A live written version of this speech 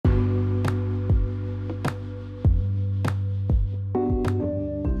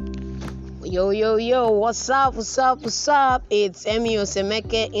Yo, what's up? It's Emi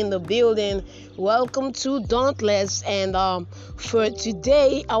Osemeke in the building. Welcome to Dauntless. And for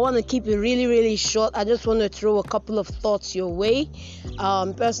today, I want to keep it really short. I just want to throw a couple of thoughts your way.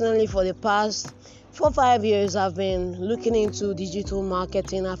 Personally, for the past 4-5 years, I've been looking into digital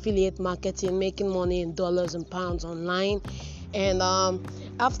marketing, affiliate marketing, making money in dollars and pounds online. And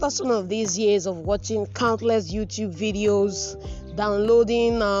after some of these years of watching countless YouTube videos,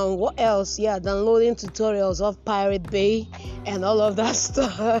 downloading downloading tutorials of Pirate Bay and all of that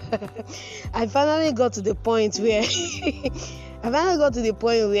stuff, I finally got to the point where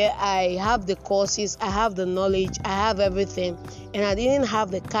I have the courses, I have the knowledge, I have everything, and I didn't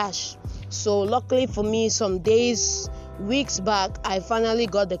have the cash. So luckily for me, some weeks back, I finally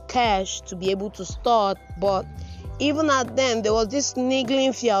got the cash to be able to start. But even at then, there was this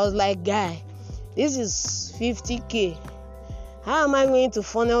niggling fear. I was like, guy, this is 50k. How am I going to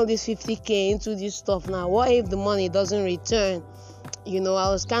funnel this 50k into this stuff now? What if the money doesn't return? I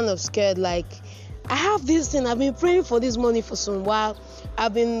was kind of scared. Like, I have this thing. I've been praying for this money for some while.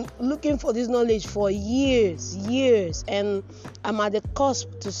 I've been looking for this knowledge for years, and I'm at the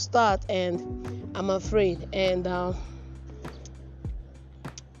cusp to start, and I'm afraid. And I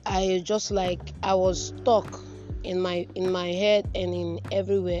was stuck in my head and in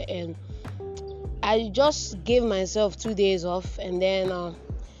everywhere, and I just gave myself 2 days off, and then a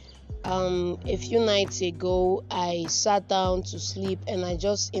few nights ago I sat down to sleep, and I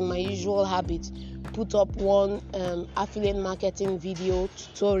just, in my usual habit, put up one affiliate marketing video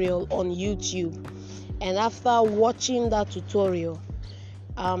tutorial on YouTube. And after watching that tutorial,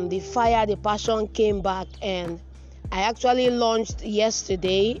 the passion came back, and I actually launched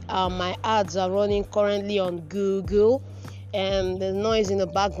yesterday. My ads are running currently on Google, and the noise in the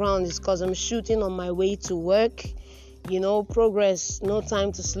background is because I'm shooting on my way to work. Progress, no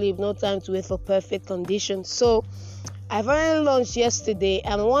time to sleep, no time to wait for perfect conditions. So I finally launched yesterday,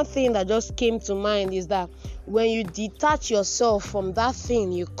 and one thing that just came to mind is that when you detach yourself from that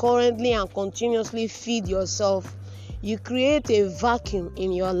thing you currently and continuously feed yourself, you create a vacuum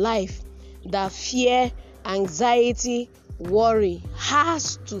in your life that fear, anxiety, worry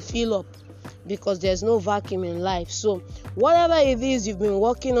has to fill up, because there's no vacuum in life. So whatever it is you've been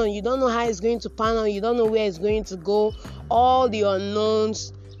working on, you don't know how it's going to pan out, you don't know where it's going to go, all the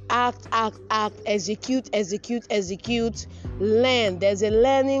unknowns, act, execute, learn. There's a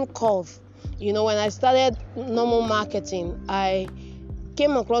learning curve. When I started normal marketing, I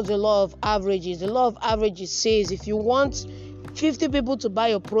came across the law of averages. The law of averages says if you want 50 people to buy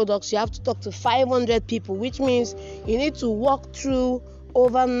your products, you have to talk to 500 people, which means you need to walk through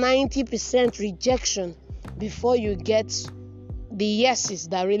over 90% rejection before you get the yeses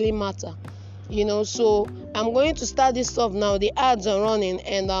that really matter. So I'm going to start this stuff now. The ads are running,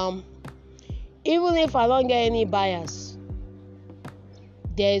 and even if I don't get any buyers,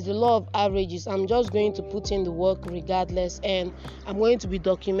 there is the law of averages. I'm just going to put in the work regardless, and I'm going to be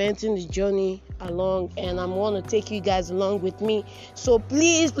documenting the journey along, and I'm going to take you guys along with me. So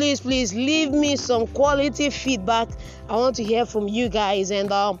please leave me some quality feedback. I want to hear from you guys, and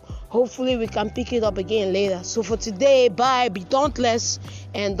hopefully we can pick it up again later. So for today, bye, be dauntless,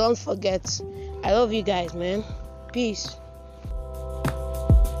 and don't forget, I love you guys, man. Peace.